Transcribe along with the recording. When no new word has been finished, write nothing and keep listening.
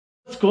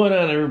What's going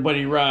on,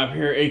 everybody? Rob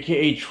here,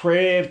 aka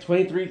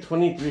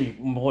Trev2323.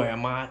 Boy,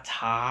 am I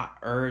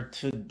tired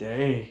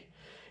today.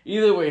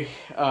 Either way,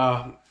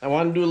 I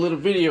want to do a little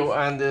video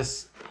on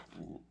this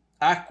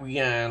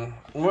Aqueon.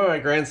 I'm in my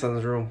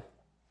grandson's room.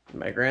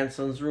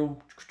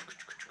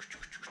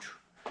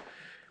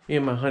 Me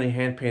and my honey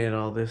hand painted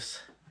all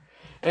this.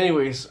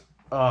 Anyways,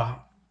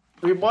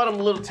 we bought him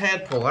a little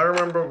tadpole. I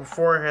remember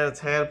before I had a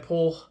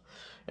tadpole,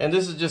 and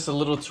this is just a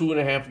little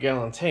 2.5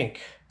 gallon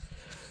tank.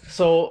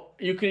 So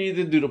you could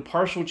either do the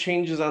partial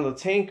changes on the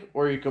tank,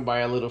 or you could buy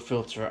a little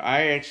filter.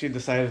 I actually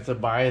decided to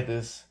buy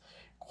this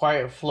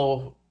quiet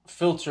flow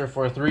filter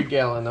for a 3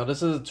 gallon. Now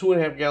this is a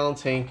 2.5 gallon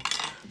tank,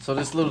 so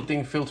this little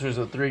thing filters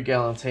a 3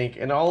 gallon tank,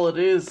 and all it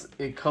is,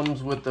 it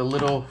comes with the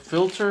little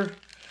filter,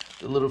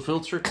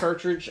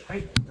 cartridge,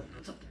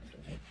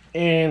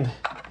 and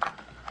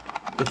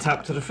the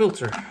top to the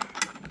filter.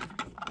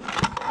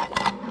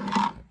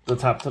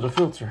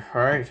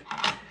 All right.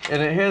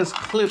 And it has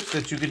clips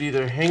that you could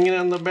either hang it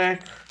on the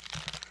back,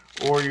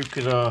 or you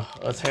could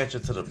attach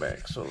it to the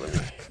back. So let me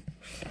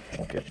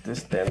get this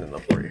standing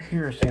up right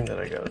here, seeing that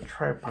I got a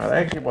tripod. I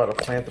actually bought a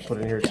plant to put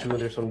in here too.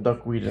 There's some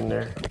duckweed in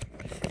there.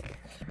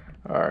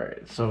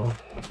 Alright, so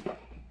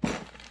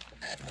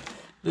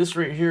this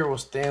right here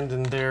was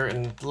standing there,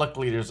 and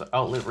luckily there's an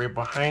outlet right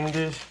behind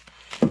it.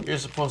 You're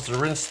supposed to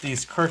rinse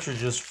these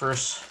cartridges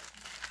first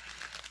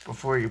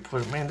before you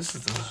put them. Man, this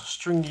is the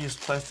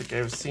stringiest plastic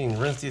I've seen.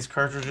 Rinse these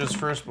cartridges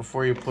first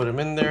before you put them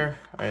in there.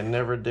 I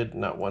never did,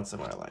 not once in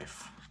my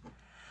life.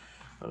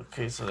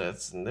 Okay, so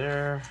that's in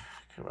there.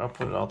 Okay, I'll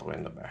put it all the way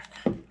in the back.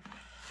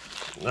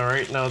 All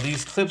right, now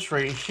these clips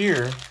right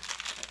here,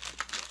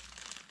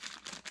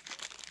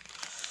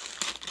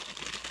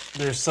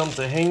 there's some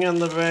to hang on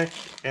the back,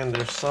 and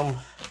there's some,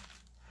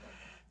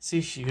 see,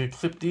 you could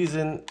clip these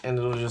in and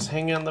it'll just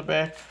hang on the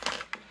back.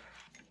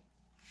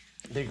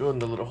 They go in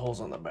the little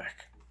holes on the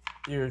back.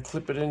 You could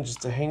clip it in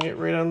just to hang it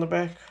right on the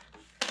back,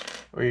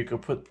 or you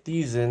could put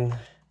these in,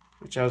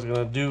 which I was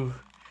gonna do,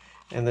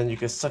 and then you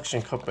could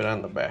suction cup it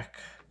on the back.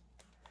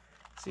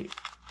 See,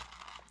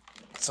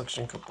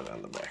 suction cup it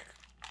on the back.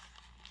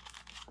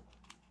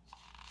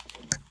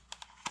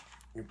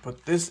 You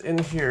put this in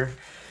here.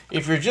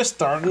 If you're just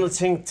starting the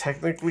tank,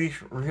 technically,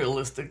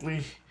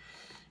 realistically,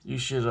 you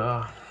should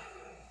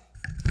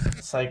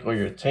cycle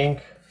your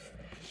tank.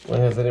 When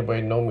has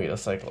anybody known me to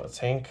cycle a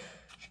tank?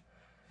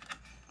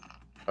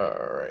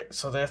 Alright,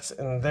 so that's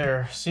in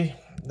there. See,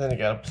 then you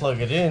gotta plug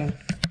it in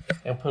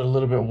and put a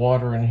little bit of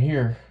water in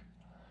here.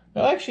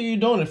 Well, actually you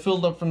don't, it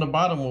filled up from the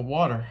bottom with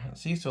water.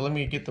 See, so let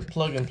me get the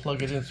plug and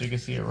plug it in so you can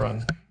see it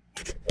run.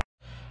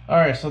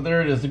 Alright, so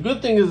there it is. The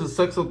good thing is it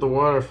sucks up the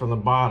water from the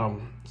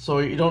bottom, so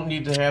you don't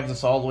need to have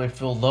this all the way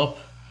filled up.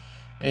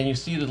 And you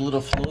see the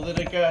little flow that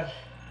it got?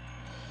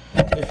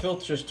 It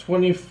filters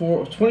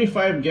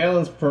 25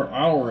 gallons per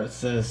hour, it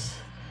says.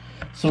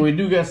 So we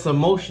do got some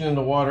motion in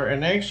the water,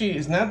 and actually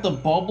it's not the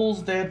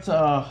bubbles that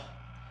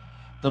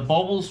the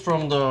bubbles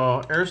from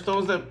the air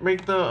stones that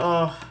make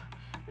the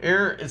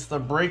air, it's the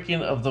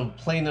breaking of the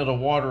plane of the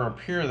water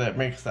up here that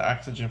makes the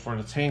oxygen for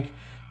the tank.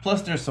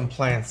 Plus there's some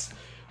plants.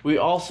 We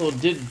also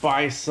did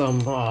buy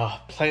some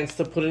plants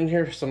to put in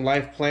here, some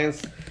live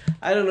plants.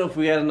 I don't know if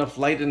we had enough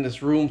light in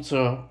this room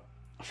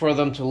for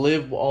them to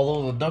live,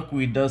 although the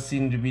duckweed does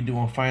seem to be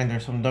doing fine.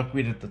 There's some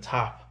duckweed at the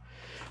top.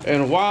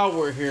 And while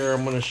we're here,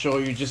 I'm going to show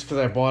you, just because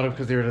I bought them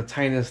because they're the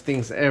tiniest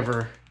things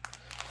ever.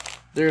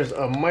 There's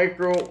a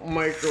micro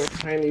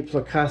tiny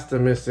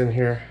plecostomus in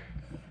here.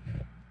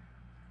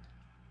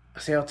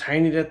 See how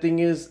tiny that thing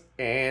is?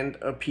 And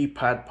a pea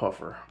pod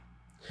puffer.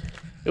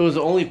 It was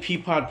the only pea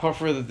pod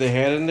puffer that they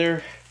had in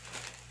there.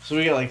 So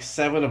we got like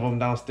 7 of them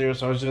downstairs.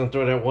 So I was just going to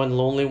throw that one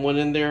lonely one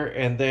in there.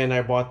 And then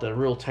I bought the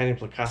real tiny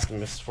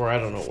plecostomus for I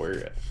don't know where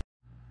yet.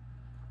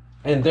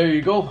 And there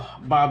you go.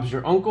 Bob's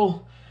your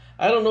uncle.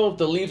 I don't know if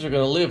the leaves are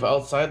going to live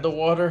outside the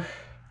water,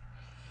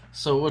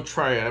 so we'll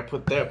try it. I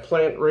put that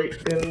plant right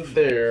in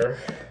there.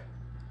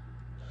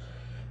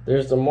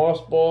 There's the moss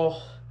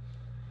ball,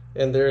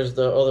 and there's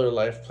the other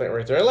live plant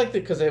right there. I liked it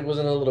because it was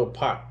in a little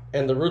pot,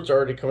 and the roots are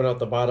already coming out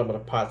the bottom of the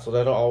pot, so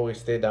that'll always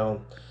stay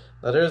down.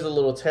 Now there's a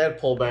little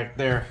tadpole back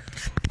there,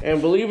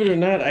 and believe it or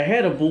not, I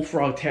had a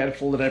bullfrog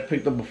tadpole that I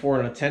picked up before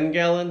in a 10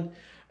 gallon.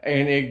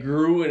 And it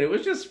grew, and it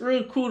was just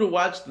really cool to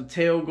watch the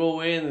tail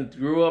go in. It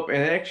grew up, and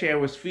actually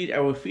I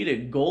would feed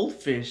it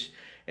goldfish.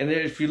 And then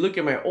if you look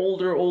at my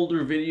older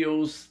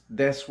videos,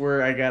 that's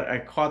where I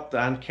caught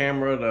on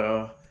camera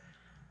the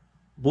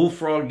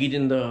bullfrog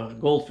eating the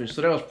goldfish.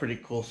 So that was pretty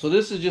cool. So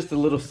this is just a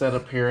little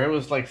setup here. It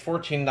was like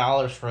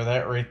 $14 for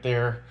that right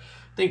there.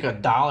 I think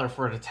 $1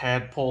 for the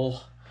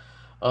tadpole.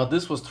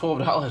 This was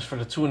 $12 for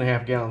the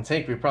 2.5 gallon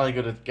tank. We probably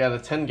could have got a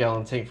 10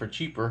 gallon tank for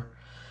cheaper.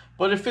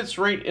 But it fits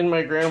right in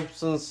my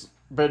grandson's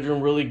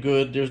bedroom really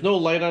good. There's no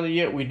light on it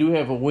yet. We do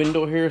have a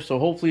window here, so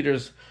hopefully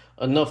there's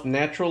enough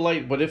natural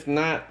light. But if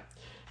not,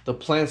 the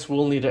plants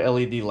will need a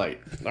LED light.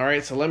 All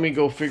right, so let me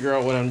go figure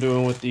out what I'm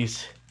doing with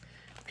these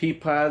pea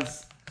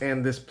pods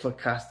and this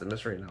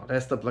plecostomus right now.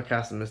 That's the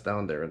plecostomus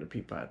down there in the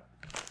pea pod.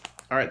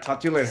 All right,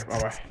 talk to you later.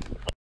 Bye-bye.